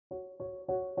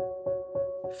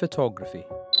Photography,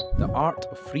 the art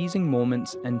of freezing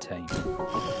moments in time.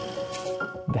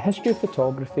 The history of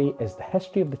photography is the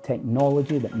history of the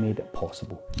technology that made it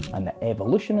possible, and the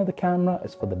evolution of the camera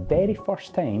is for the very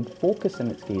first time focusing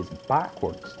its gaze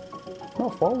backwards,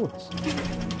 not forwards.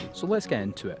 So let's get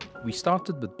into it. We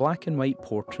started with black and white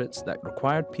portraits that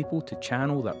required people to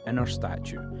channel their inner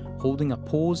statue, holding a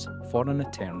pose for an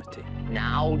eternity.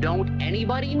 Now don't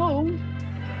anybody move.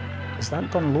 Is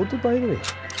that gun loaded, by the way?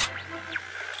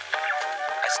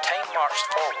 As time marched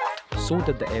forward, so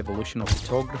did the evolution of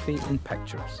photography in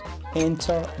pictures.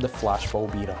 Enter the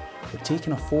flashbulb era, where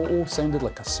taking a photo sounded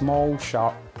like a small,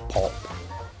 sharp pop.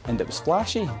 And it was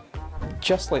flashy,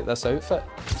 just like this outfit.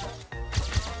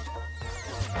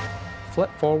 Flip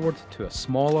forward to a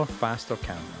smaller, faster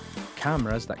camera.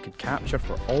 Cameras that could capture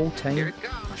for all time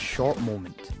a short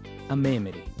moment, a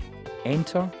memory.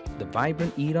 Enter the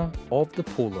vibrant era of the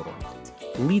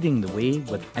Polaroid, leading the way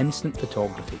with instant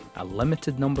photography, a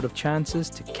limited number of chances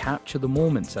to capture the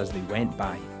moments as they went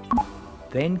by.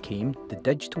 Then came the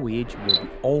digital age where we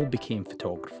all became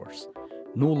photographers,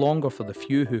 no longer for the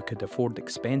few who could afford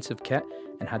expensive kit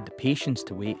and had the patience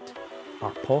to wait.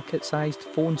 Our pocket-sized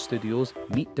phone studios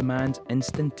meet demands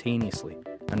instantaneously,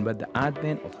 and with the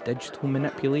advent of digital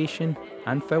manipulation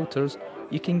and filters,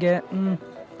 you can get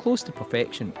close to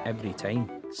perfection every time.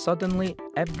 Suddenly,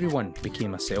 everyone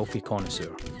became a selfie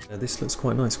connoisseur. This looks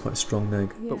quite nice, quite a strong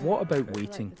neg. But what about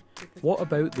waiting? What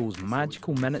about those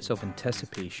magical minutes of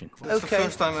anticipation? It's the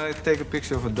first time I take a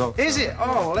picture of a dog. Is it?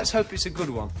 Oh, let's hope it's a good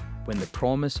one. When the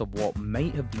promise of what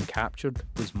might have been captured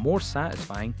was more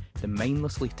satisfying than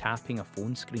mindlessly tapping a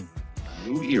phone screen.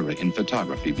 New era in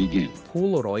photography begins.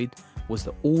 Polaroid was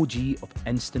the OG of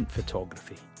instant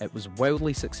photography. It was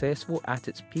wildly successful at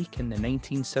its peak in the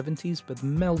 1970s with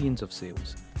millions of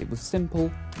sales. It was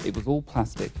simple, it was all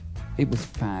plastic, it was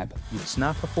fab. You'd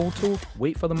snap a photo,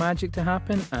 wait for the magic to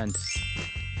happen, and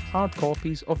hard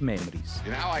copies of memories.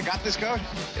 You know how I got this coat?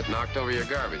 It knocked over your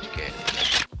garbage can.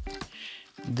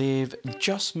 They've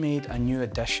just made a new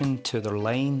addition to their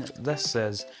line. This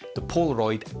is the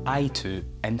Polaroid i2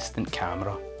 instant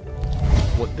camera.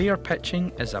 What they are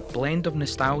pitching is a blend of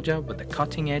nostalgia with the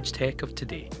cutting-edge tech of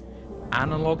today.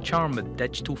 Analog charm with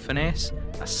digital finesse,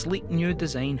 a sleek new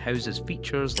design houses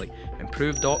features like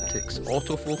improved optics,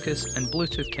 autofocus and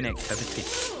Bluetooth connectivity.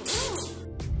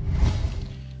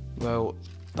 Well,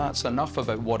 that's enough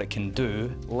about what it can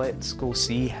do. Let's go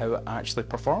see how it actually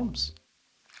performs.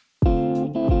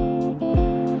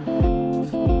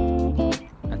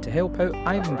 And to help out,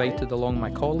 I've invited along my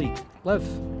colleague, Liv.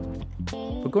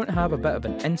 We're going to have a bit of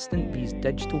an instant vs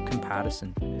digital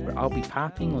comparison, where I'll be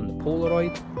tapping on the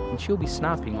Polaroid and she'll be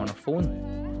snapping on her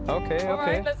phone. Okay.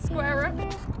 Alright, let's square up.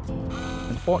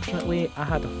 Unfortunately, I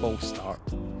had a false start.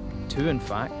 2 in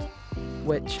fact,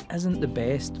 which isn't the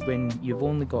best when you've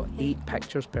only got 8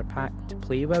 pictures per pack to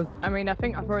play with. I mean, I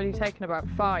think I've already taken about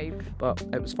 5. But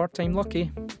it was third time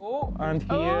lucky. Oh, and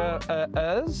here it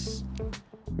is.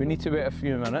 We need to wait a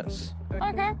few minutes.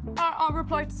 Okay, I'll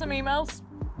reply to some emails.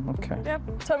 Okay. Yep,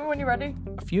 tell me when you're ready.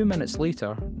 A few minutes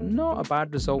later, not a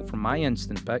bad result from my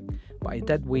instant pick, but I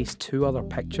did waste 2 other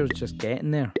pictures just getting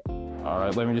there.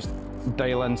 Alright, let me just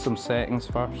dial in some settings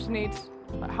first. Just need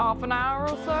like half an hour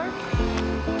or so.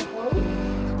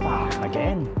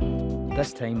 Again.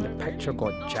 This time the picture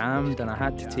got jammed and I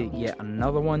had to take yet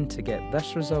another one to get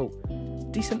this result.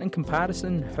 Decent in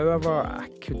comparison, however, I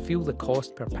could feel the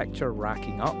cost per picture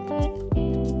racking up.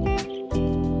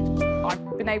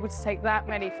 I've been able to take that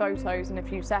many photos in a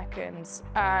few seconds,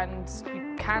 and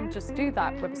you can just do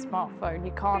that with a smartphone.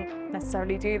 You can't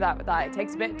necessarily do that with that. It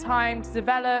takes a bit of time to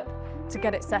develop, to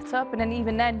get it set up, and then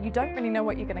even then, you don't really know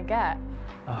what you're going to get.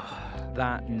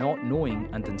 That not knowing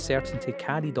and uncertainty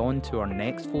carried on to our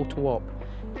next photo op.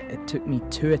 It took me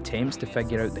 2 attempts to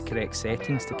figure out the correct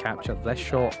settings to capture this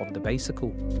shot of the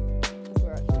bicycle.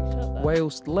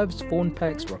 Whilst Liv's phone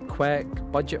pics were quick,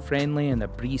 budget-friendly and a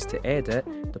breeze to edit,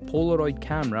 the Polaroid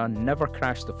camera never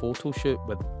crashed the photo shoot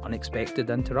with unexpected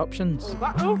interruptions.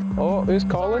 Oh, who's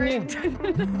calling you?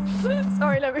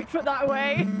 Sorry, let me put that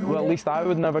away. Well, at least I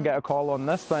would never get a call on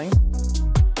this thing.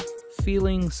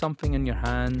 Feeling something in your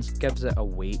hands gives it a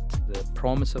weight, the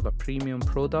promise of a premium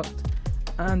product,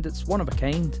 and it's one of a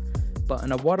kind. But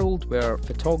in a world where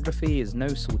photography is now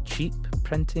so cheap,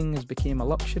 printing has become a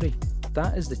luxury.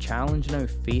 That is the challenge now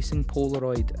facing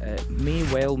Polaroid. It may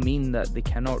well mean that they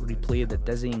cannot replay the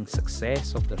dizzying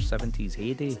success of their 70s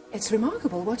heyday. It's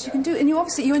remarkable what you can do, and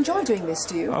you enjoy doing this,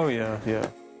 do you? Oh yeah.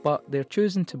 But they're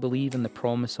choosing to believe in the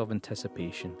promise of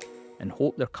anticipation and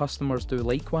hope their customers do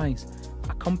likewise.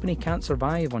 A company can't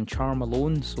survive on charm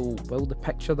alone, so will the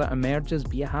picture that emerges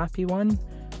be a happy one?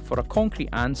 For a concrete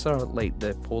answer like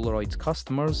the Polaroid's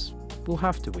customers, we'll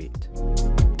have to wait.